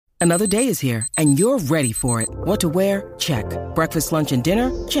Another day is here, and you're ready for it. What to wear? Check. Breakfast, lunch, and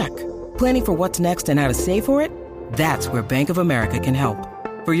dinner? Check. Planning for what's next and how to save for it? That's where Bank of America can help.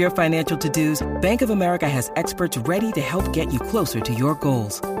 For your financial to-dos, Bank of America has experts ready to help get you closer to your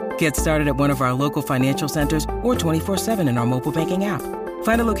goals. Get started at one of our local financial centers or 24/7 in our mobile banking app.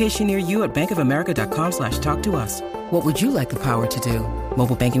 Find a location near you at bankofamerica.com/talktous. What would you like the power to do?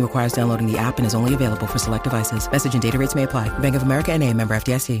 Mobile banking requires downloading the app and is only available for select devices. Message and data rates may apply. Bank of America N.A., member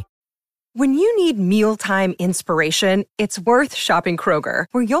FDIC. When you need mealtime inspiration, it's worth shopping Kroger,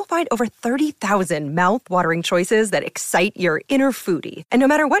 where you'll find over 30,000 mouth-watering choices that excite your inner foodie. And no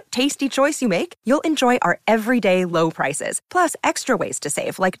matter what tasty choice you make, you'll enjoy our everyday low prices, plus extra ways to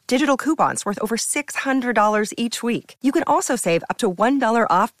save, like digital coupons worth over $600 each week. You can also save up to $1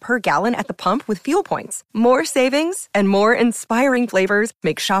 off per gallon at the pump with fuel points. More savings and more inspiring flavors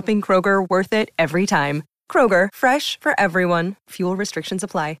make shopping Kroger worth it every time. Kroger, fresh for everyone. Fuel restrictions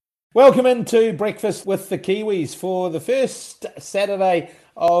apply. Welcome into Breakfast with the Kiwis for the first Saturday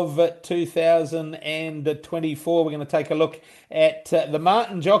of 2024. We're going to take a look at the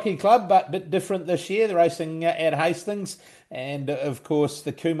Martin Jockey Club, but a bit different this year. They're racing at Hastings, and of course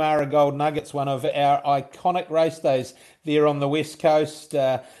the Kumara Gold Nuggets, one of our iconic race days there on the West Coast.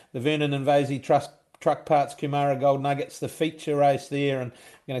 The Vernon and Vasey Truck Parts Kumara Gold Nuggets, the feature race there, and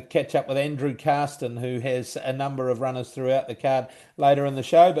I'm going to catch up with Andrew Carston, who has a number of runners throughout the card later in the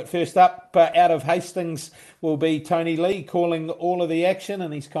show. But first up, out of Hastings will be Tony Lee calling all of the action,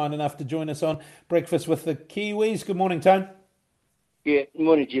 and he's kind enough to join us on Breakfast with the Kiwis. Good morning, Tone. Yeah, good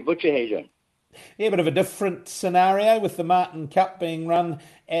morning, Jim. What's your hair on? Yeah, a bit of a different scenario with the Martin Cup being run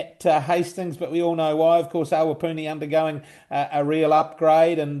at Hastings, but we all know why. Of course, Awapuni undergoing a real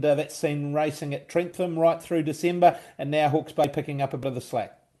upgrade, and that's seen racing at Trentham right through December, and now Hawke's Bay picking up a bit of the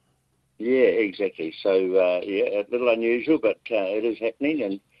slack. Yeah, exactly. So, a little unusual, but it is happening,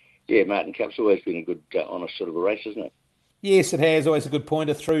 and yeah, Martin Cup's always been a good, honest sort of a race, isn't it? Yes, it has. Always a good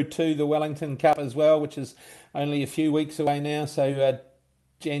pointer through to the Wellington Cup as well, which is only a few weeks away now, so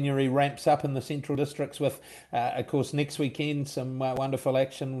January ramps up in the Central Districts with, of course, next weekend some wonderful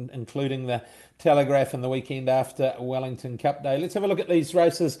action, including the Telegraph and the weekend after Wellington Cup Day. Let's have a look at these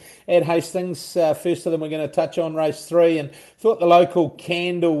races at Hastings. First of them, we're going to touch on race 3, and thought the local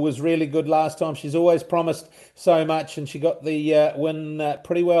Candle was really good last time. She's always promised so much, and she got the win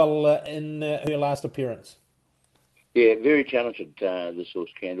pretty well in her last appearance. Yeah, very talented, this horse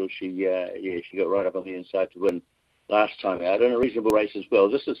Candle. She got right up on the inside to win last time out in a reasonable race as well.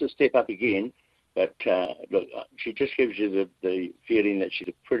 This is a step up again, but look, she just gives you the feeling that she's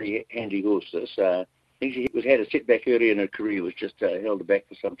a pretty handy horse. I think she had a setback early in her career, was just held her back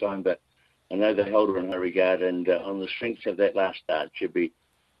for some time, but I know they hold her in high regard, and on the strength of that last start, she'll be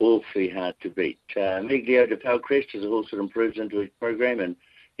awfully hard to beat. Miglio de Palcrest is a horse that improves into his program, and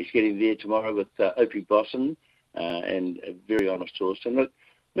he's getting there tomorrow with Opie Bosson, and a very honest horse. And look,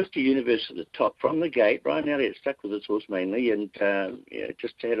 Mr. Universe at the top from the gate. Ryan Elliott stuck with his horse mainly, and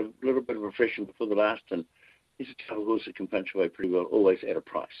just had a little bit of refreshing before the last. And he's a type of horse that can punch away pretty well, always at a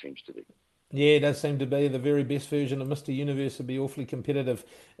price, seems to be. Yeah, it does seem to be the very best version of Mr. Universe. Would be awfully competitive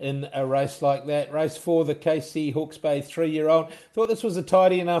in a race like that. Race 4, the KC Hawke's Bay 3-year-old. Thought this was a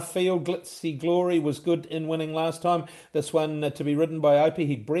tidy enough field. Glitzy Glory was good in winning last time. This one to be ridden by Opie.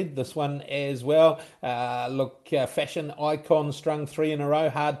 He bred this one as well. Fashion Icon strung 3 in a row.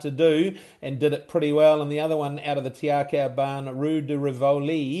 Hard to do, and did it pretty well. And the other one out of the Tiakau barn, Rue de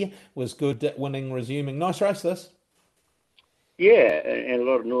Rivoli, was good at winning, resuming. Nice race, this. Yeah, and a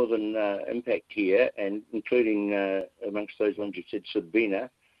lot of northern impact here, and including amongst those ones you said,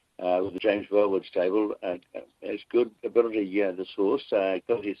 Sabina, with the James Wellwood stable. Has good ability, this horse.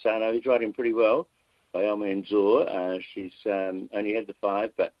 Gozi Sano, he's riding pretty well by Elman Zor. She's only had the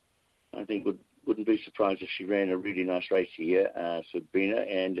 5, but I think wouldn't be surprised if she ran a really nice race here, Sabina.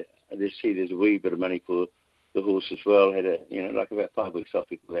 And there's a wee bit of money for the horse as well. Had about 5 weeks off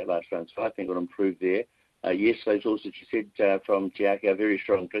before that last run, so I think it'll improve there. Yes, those horses you said from Tiakau, very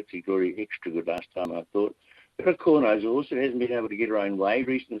strong. Glitzy Glory, extra good last time, I thought. But a Corno's horse that hasn't been able to get her own way.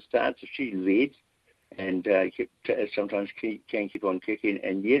 Recent starts, if she led and sometimes can keep on kicking.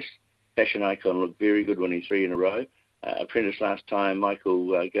 And yes, Fashion Icon looked very good winning 3 in a row. Apprentice last time.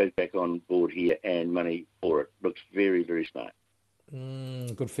 Michael goes back on board here, and money for it. Looks very, very smart.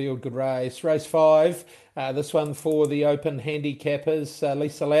 Good field, good race. Race 5, this one for the open handicappers.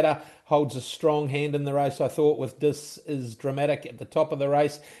 Lisa Latta holds a strong hand in the race, I thought, with This Is Dramatic at the top of the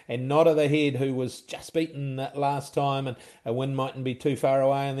race, and Nod of the Head, who was just beaten last time, and a win mightn't be too far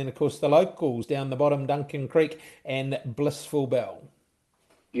away. And then, of course, the locals down the bottom, Duncan Creek and Blissful Bell.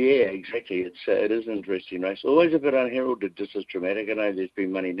 Yeah, exactly. It is an interesting race. Always a bit unheralded, just as dramatic. I know there's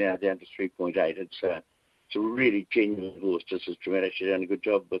been money now down to 3.8. It's a really genuine horse, just as dramatic. She's done a good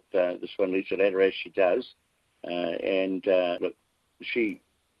job with this one, Lisa Ladder, as she does. Look, she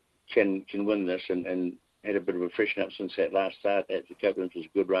can win this and had a bit of a freshen up since that last start. At the Copeland was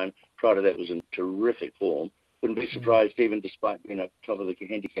a good run. Prior to that was in terrific form. Wouldn't be surprised even despite being up top of the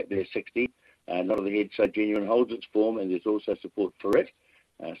handicap there, 60. Not on the head, so genuine, holds its form, and there's also support for it.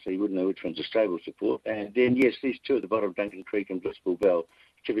 So you wouldn't know which one's a stable support. And then, yes, these two at the bottom, Duncan Creek and Blissful Bell,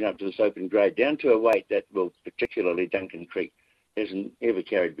 chipping up to this open grade, down to a weight that, well, particularly Duncan Creek hasn't ever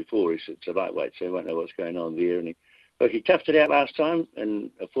carried before. It's a lightweight, so you won't know what's going on there. And he toughed it out last time, and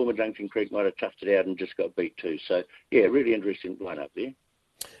a former Duncan Creek might have toughed it out and just got beat too. So, yeah, really interesting line up there.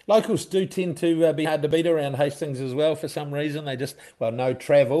 Locals do tend to be hard to beat around Hastings as well for some reason. They just, no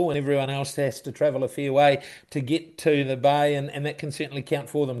travel, and everyone else has to travel a fair way to get to the bay, and that can certainly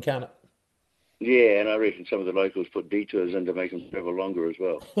count for them, can't it? Yeah, and I reckon some of the locals put detours in to make them travel longer as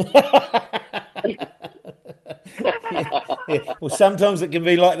well. Yeah. Well, sometimes it can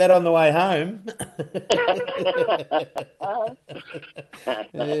be like that on the way home.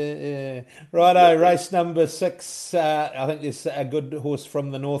 Yeah. Righto, race number 6. I think there's a good horse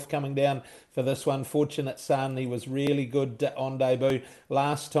from the north coming down for this one. Fortunate Son. He was really good on debut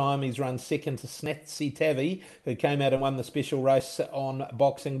last time. He's run second to Snatsy Tavi, who came out and won the special race on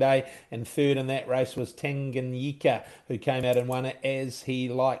Boxing Day, and third in that race was Tanganyika, who came out and won it as he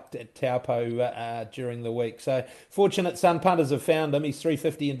liked at Taupo during the week. So Fortunate Son, punters have found him. He's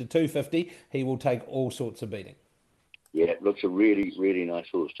 350 into 250. He will take all sorts of beating. Yeah, it looks a really, really nice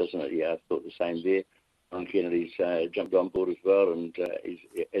horse, doesn't it? Yeah, I thought the same there. Ron Kennedy's jumped on board as well, and he's,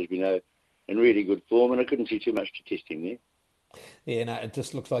 as we know, in really good form, and I couldn't see too much to test him there. Yeah, no, it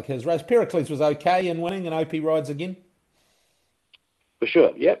just looks like his race. Pericles was okay in winning, and Opie rides again. For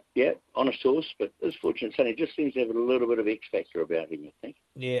sure, yep, honest horse, but this Fortunate Son, he just seems to have a little bit of X factor about him, I think.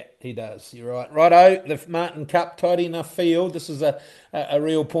 Yeah, he does. You're right. Righto, the Martin Cup, tidy enough field. This is a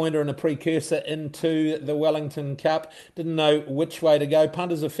real pointer and a precursor into the Wellington Cup. Didn't know which way to go.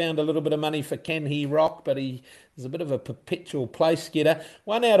 Punters have found a little bit of money for Can He Rock, but he is a bit of a perpetual place getter.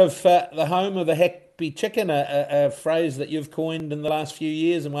 One out of the home of the Happy Chicken, a phrase that you've coined in the last few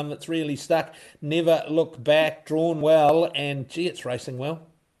years, and one that's really stuck. Never look back, drawn well, and gee, it's racing well.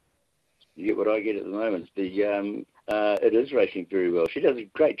 You get what I get at the moment. It is racing very well. She does a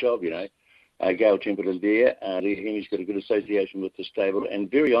great job, Gail Templeton there. He's got a good association with the stable, and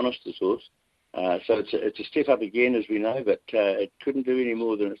very honest, this horse. So it's a step up again, as we know, but it couldn't do any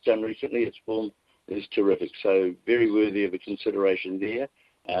more than it's done recently. Its form is terrific, so very worthy of a consideration there.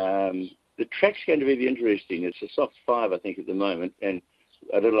 The track's going to be interesting. It's a soft 5, I think, at the moment, and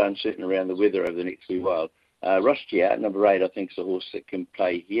a little uncertain around the weather over the next few while. Rustia, number 8, I think, is a horse that can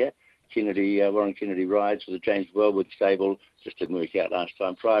play here. Warren Kennedy rides for the James Wellwood stable. Just didn't work out last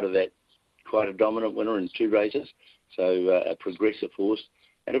time. Prior to that, quite a dominant winner in 2 races, so a progressive horse.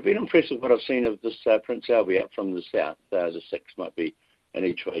 And I've been impressed with what I've seen of this Prince Albie up from the south. The 6 might be an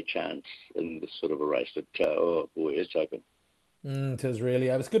each-way chance in this sort of a race, but oh boy, it's open. It is really.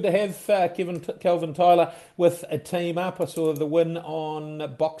 It was good to have Kelvin Tyler with a team up. I saw the win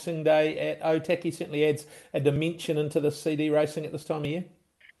on Boxing Day at Otaki. He certainly adds a dimension into the CD racing at this time of year.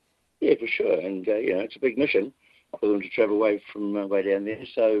 Yeah, for sure. And, it's a big mission for them to travel away from way down there.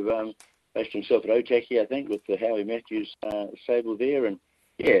 So based himself at Otaki, I think, with the Howie Matthews stable there. And,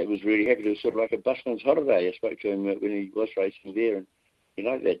 yeah, it was really happy to sort of like a busman's holiday. I spoke to him when he was racing there. And he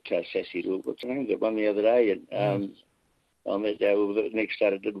liked that sassy little, what's the name, that won the other day. And on that day, the next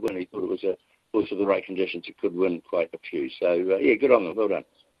starter did win. He thought it was a horse with the right conditions. It could win quite a few. So, yeah, good on them. Well done.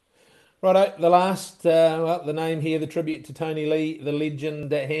 Righto, the last, the name here, the tribute to Tony Lee, the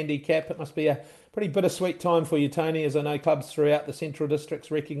legend handicap. It must be a pretty bittersweet time for you, Tony, as I know clubs throughout the Central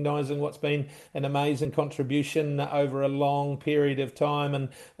Districts recognising what's been an amazing contribution over a long period of time. And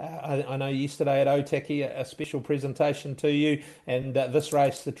I know yesterday at Otaki, a special presentation to you, and this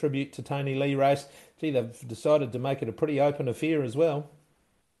race, the tribute to Tony Lee race. Gee, they've decided to make it a pretty open affair as well.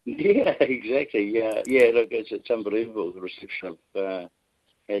 Yeah, exactly. Yeah. Look, it's unbelievable, the reception of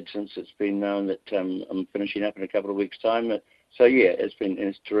had since it's been known that I'm finishing up in a couple of weeks' time. So, yeah,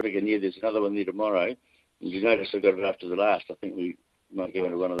 it's terrific. And, yeah, there's another one there tomorrow. And you notice I got it after the last. I think we might go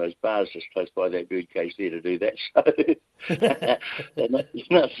into one of those bars just close by that bird cage there to do that. So,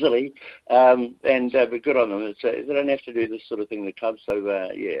 not silly. But good on them. They don't have to do this sort of thing in the club. So,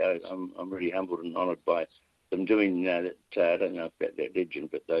 I'm really humbled and honoured by them doing that. I don't know about that legend,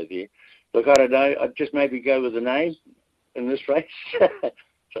 but though there. Look, I don't know. I'd just maybe go with the name in this race.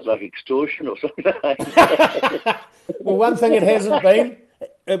 It's like extortion or something. Well, one thing it hasn't been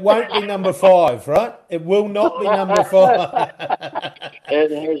it won't be number 5, right? It will not be number 5.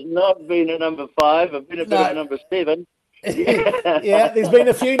 It has not been a number 5. I've been a bit of a No. number 7. Yeah, there's been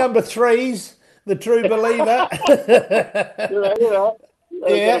a few number 3s. The True Believer. They've got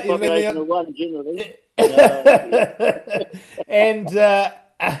Yeah, a you've been population of 1 generally. and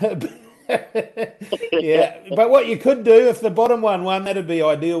yeah, but what you could do if the bottom one won, that'd be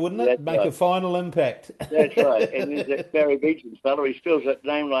ideal, wouldn't it? That's Make right. a final impact. That's right. And there's that Barry Beecham's fella. He spells that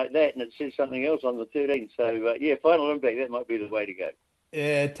name like that, and it says something else on the 13. So yeah, final impact. That might be the way to go.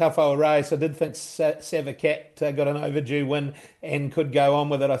 Yeah, tough old race. I did think Savacat got an overdue win and could go on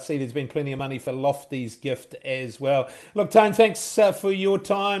with it. I see there's been plenty of money for Lofty's gift as well. Look, Tone, thanks for your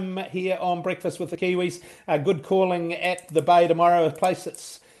time here on Breakfast with the Kiwis. Good calling at the Bay tomorrow, a place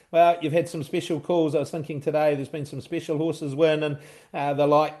that's, well, you've had some special calls. I was thinking today there's been some special horses win, and the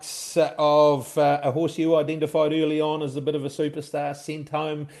likes of a horse you identified early on as a bit of a superstar, Sent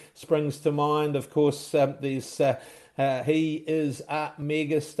Home, springs to mind. Of course, there's... he is a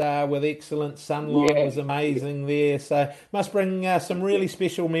megastar with excellent. Sunlight was amazing there. So must bring some really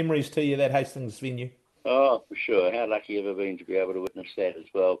special memories to you, that Hastings venue. Oh, for sure. How lucky have I been to be able to witness that as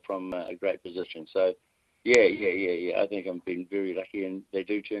well from a great position. So, yeah. I think I've been very lucky, and they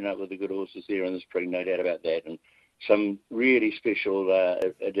do turn up with the good horses there in the spring, no doubt about that. And some really special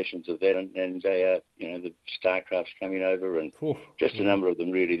additions of that, and the Starcraft's coming over, and just a number of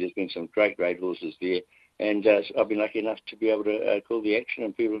them really. There's been some great horses there. And I've been lucky enough to be able to call the action,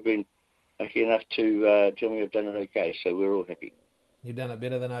 and people have been lucky enough to tell me I've done it okay. So we're all happy. You've done it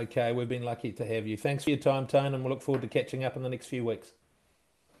better than okay. We've been lucky to have you. Thanks for your time, Tone, and we'll look forward to catching up in the next few weeks.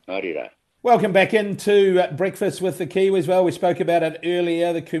 Righty-o. Welcome back into Breakfast with the Kiwis. Well, we spoke about it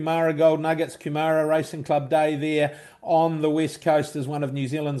earlier, the Kumara Gold Nuggets, Kumara Racing Club Day there on the West Coast is one of New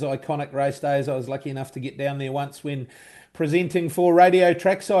Zealand's iconic race days. I was lucky enough to get down there once when presenting for Radio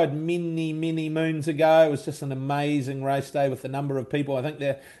Trackside many moons ago. It was just an amazing race day with the number of people. I think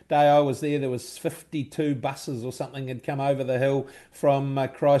the day I was there was 52 buses or something had come over the hill from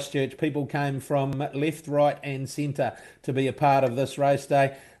Christchurch. People came from left, right and centre to be a part of this race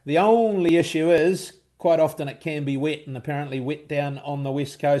day. The only issue is quite often it can be wet, and apparently wet down on the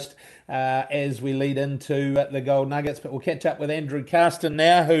West Coast as we lead into the Gold Nuggets. But we'll catch up with Andrew Carston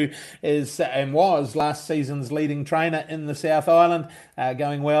now, who is and was last season's leading trainer in the South Island,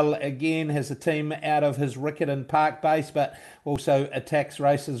 going well again, has a team out of his Riccarton Park base, but also attacks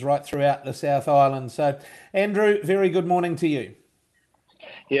races right throughout the South Island. So, Andrew, very good morning to you.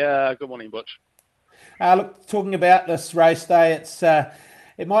 Yeah, good morning, Butch. Look, talking about this race day,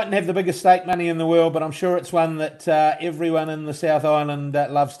 it mightn't have the biggest stake money in the world, but I'm sure it's one that everyone in the South Island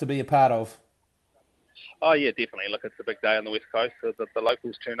loves to be a part of. Oh, yeah, definitely. Look, it's a big day on the West Coast. The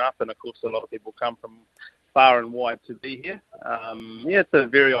locals turn up, and, of course, a lot of people come from far and wide to be here. It's a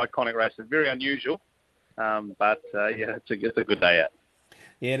very iconic race. It's very unusual, but it's a good day out.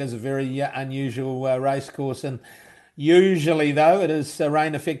 Yeah, it is a very unusual race course, and usually, though, it is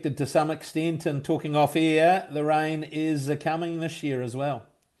rain affected to some extent, and talking off air, the rain is coming this year as well.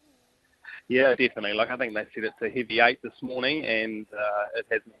 Yeah, definitely. Like, I think they said it's a heavy 8 this morning, and it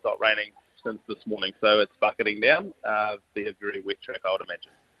hasn't stopped raining since this morning, so it's bucketing down. Be a very wet track, I would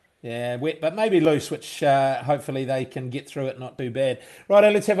imagine. Yeah, wet, but maybe loose, which hopefully they can get through it, not too bad. Righto,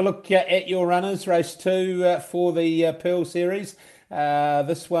 let's have a look at your runners. Race 2 for the Pearl Series.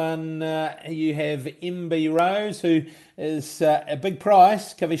 This one, you have MB Rose, who is a big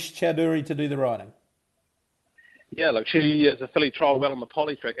price, Kavish Chowdhury to do the riding. Yeah, look, she is a filly trial well on the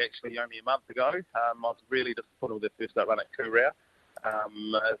poly track actually only a month ago. I was really disappointed with her first up run at Koorau.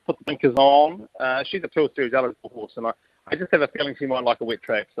 Put the blinkers on. She's a Pearl Series eligible horse, and I just have a feeling she might like a wet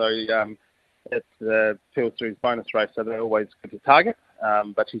track. So it's a Pearl Series bonus race, so they're always good to target.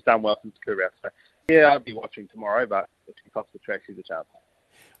 But she's done well since Koorau. So yeah, I'll be watching tomorrow, but if she costs the track, she's a chance.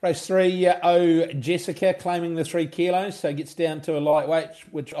 Race 3, Jessica claiming the 3 kilos, so gets down to a lightweight,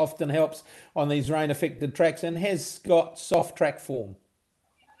 which often helps on these rain-affected tracks, and has got soft track form.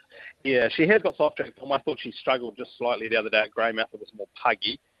 Yeah, she has got soft track form. I thought she struggled just slightly the other day at Greymouth. It was more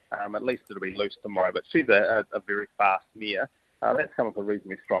puggy. At least it'll be loose tomorrow, but she's a very fast mare. That's come up a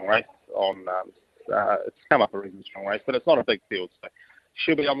reasonably strong race it's come up a reasonably strong race, but it's not a big field, so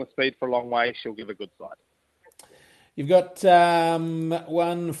she'll be on the speed for a long way. She'll give a good side. You've got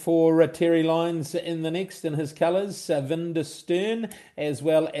one for Terry Lyons in the next in his colours, Vinda Stern, as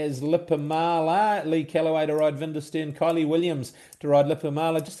well as Lipamala. Lee Calloway to ride Vinda Stern, Kylie Williams to ride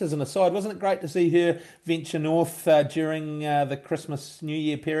Lipamala. Just as an aside, wasn't it great to see her venture north during the Christmas New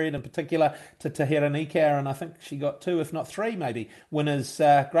Year period, in particular to Tahira Nikau, and I think she got 2, if not 3 maybe, winners.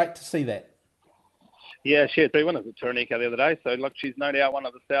 Great to see that. Yeah, she had 3 winners at Taraneka the other day. So, look, she's no doubt one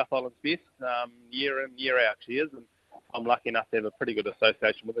of the South Island's best, year in, year out. She is, and I'm lucky enough to have a pretty good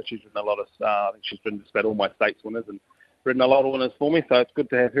association with her. She's ridden a lot of, I think she's ridden just about all my stakes winners and ridden a lot of winners for me, so it's good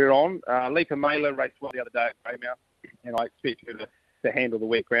to have her on. Leaper Mailer raced well the other day at Greymouth, and I expect her to handle the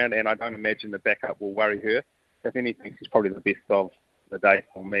wet ground, and I don't imagine the backup will worry her. If anything, she's probably the best of the day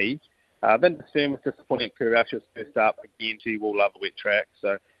for me. Vinda Stern was disappointing at Kura. She was first up. Again, she will love a wet track,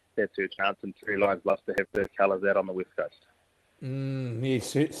 so that's her chance, and Terry Lyons loves to have the colours out on the West Coast. He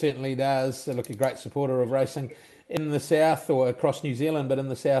certainly does. Look, a great supporter of racing in the south or across New Zealand, but in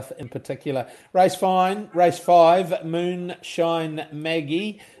the south in particular. Race 5, Moonshine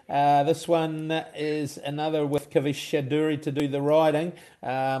Maggie. This one is another with Kiwis Shaduri to do the riding.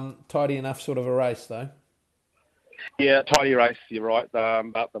 Tidy enough sort of a race, though. Yeah, tidy race, you're right, but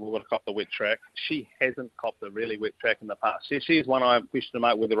we've got to cop the wet track. She hasn't copped a really wet track in the past. She's one I question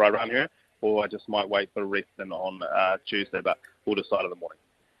about whether I run her or I just might wait for resting on Tuesday, but we'll decide in the morning.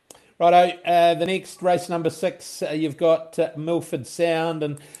 Righto, the next race, number 6, you've got Milford Sound,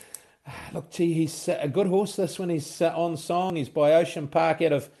 and look, gee, he's a good horse this one. He's on song. He's by Ocean Park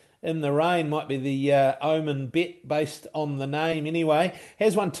out of In the Rain, might be the Omen bet based on the name anyway.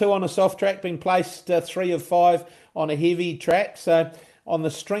 Has won 2 on a soft track, been placed 3 of 5 on a heavy track. So on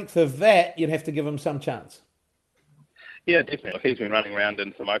the strength of that, you'd have to give him some chance. Yeah, definitely. He's been running around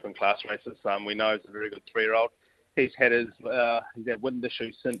in some open class races. We know he's a very good 3-year-old. He's had he's had wind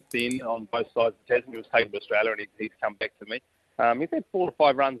issues since then on both sides of Tasman. He was taken to Australia and he's come back to me. He's had 4 to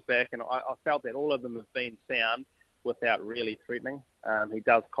 5 runs back, and I felt that all of them have been sound without really threatening. He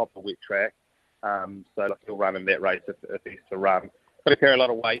does cop a wet track, so look, he'll run in that race if he's to run. Got to carry a lot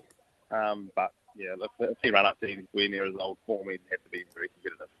of weight, but yeah, look, if he run up to anywhere near his old form, he'd have to be very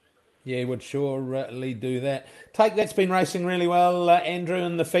competitive. Yeah, he would surely do that. Take That's been racing really well, Andrew,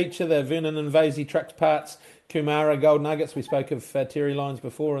 in the feature, the Vernon and Vasey Trucks Parts Kumara Gold Nuggets. We spoke of Terry Lyons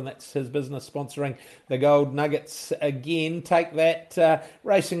before, and that's his business sponsoring the Gold Nuggets again. Take That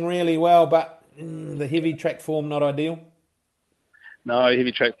racing really well, but the heavy track form not ideal. No,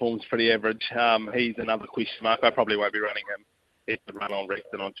 heavy track form's pretty average. He's another question mark. I probably won't be running him. He could run on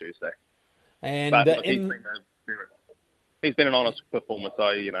Reston on Tuesday. And but look, he's been an honest performer,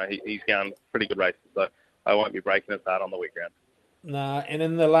 so he's going pretty good races. So I won't be breaking his heart on the wet ground. No, and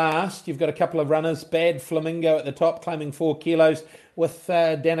in the last, you've got a couple of runners. Bad Flamingo at the top, claiming 4 kilos with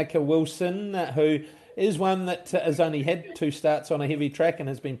Danica Wilson, who is one that has only had 2 starts on a heavy track and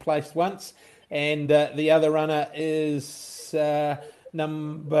has been placed once. And the other runner is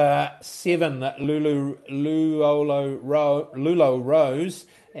number 7, Lulo Rose,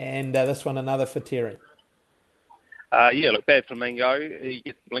 and this one another for Terry. Look, Bad Flamingo, he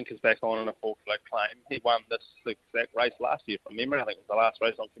gets blinkers back on in a 4-kilo claim. He won this exact race last year from memory. I think it was the last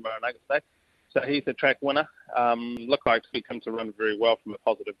race on Kumara Nuggets Day. So he's a track winner. Look, I expect him to run very well from a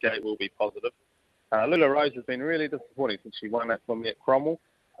positive gate. Will be positive. Lula Rose has been really disappointing since she won that for me at Cromwell.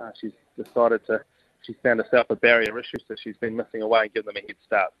 She's found herself a barrier issue, so she's been missing away and giving them a head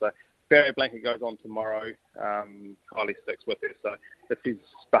start. So barrier blanket goes on tomorrow. Kylie sticks with her. So if she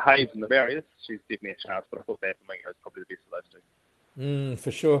behaves in the barriers, she's definitely a chance. But I thought Bad Flamingo is probably the best of those 2.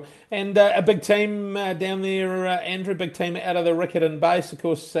 For sure. And a big team down there, Andrew, big team out of the Riccarton base. Of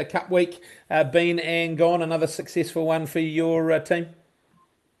course, Cup Week been and gone. Another successful one for your team.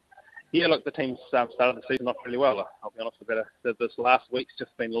 Yeah, look, the team's started the season off really well. I'll be honest with you. This last week's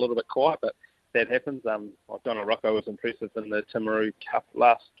just been a little bit quiet, but that happens. Donald Rocco was impressive in the Timaru Cup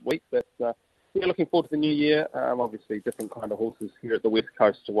last week. But we're looking forward to the new year. Obviously, different kind of horses here at the West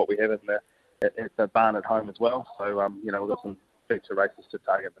Coast to what we have at the barn at home as well. So, we've got some feature races to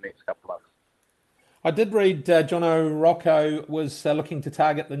target the next couple of months. I did read John O'Rocco was looking to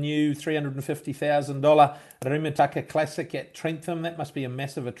target the new $350,000 Rimataka Classic at Trentham. That must be a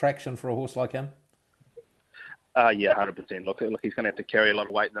massive attraction for a horse like him. Yeah, 100%. Look, he's going to have to carry a lot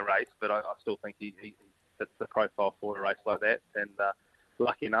of weight in the race, but I still think he fits the profile for a race like that. And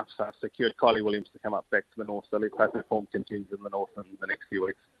lucky enough, secured Kylie Williams to come up back to the north. So let's hope the form continues in the north in the next few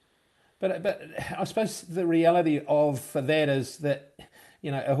weeks. But I suppose the reality of that is that,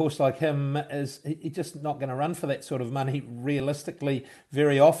 a horse like him he's just not going to run for that sort of money realistically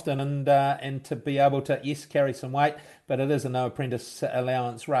very often, and to be able to, yes, carry some weight, but it is a no apprentice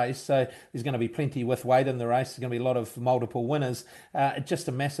allowance race, so there's going to be plenty with weight in the race. There's going to be a lot of multiple winners. Just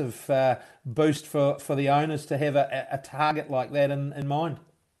a massive boost for the owners to have a target like that in mind.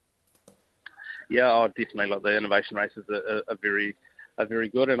 Yeah, definitely. Like the innovation races are very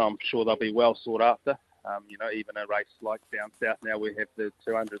good, and I'm sure they'll be well sought after. Even a race like down south now, we have the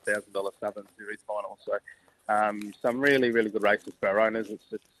 $200,000 Southern Series final. So some really, really good races for our owners.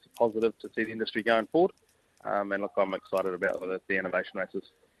 It's positive to see the industry going forward. And look, I'm excited about the innovation races.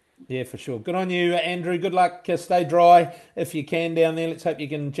 Yeah, for sure. Good on you, Andrew. Good luck. Stay dry if you can down there. Let's hope you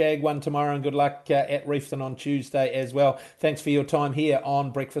can jag one tomorrow, and good luck at Reefton on Tuesday as well. Thanks for your time here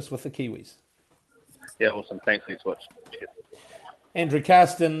on Breakfast with the Kiwis. Yeah, awesome. Thanks, Switch. Cheers. Andrew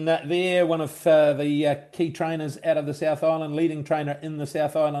Carston there, one of the key trainers out of the South Island, leading trainer in the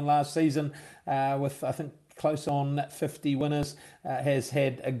South Island last season with, I think, close on 50 winners, has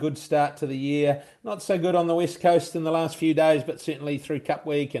had a good start to the year. Not so good on the West Coast in the last few days, but certainly through Cup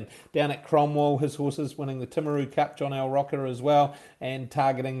Week and down at Cromwell, his horses winning the Timaru Cup, John L. Rocker as well, and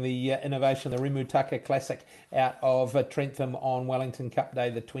targeting the innovation, the Rimutaka Classic out of Trentham on Wellington Cup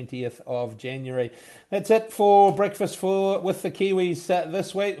Day, the 20th of January. That's it for Breakfast with the Kiwis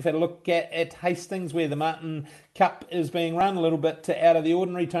this week. We've had a look at Hastings, where the Martin Cup is being run, a little bit out of the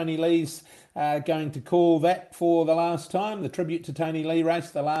ordinary. Tony Lee's going to call that for the last time. The tribute to Tony Lee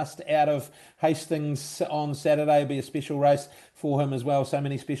race, the last out of Hastings on Saturday, will be a special race for him as well. So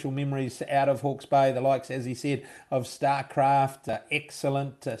many special memories out of Hawke's Bay, the likes, as he said, of Starcraft,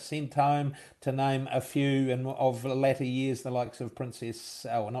 Excellent, Sent Home, to name a few, and of latter years, the likes of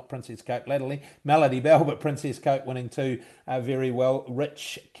not Princess Cope, latterly, Melody Bell, but Princess Cope winning two very well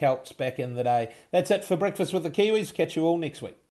rich Celts back in the day. That's it for Breakfast with the Kiwis. Catch you all next week.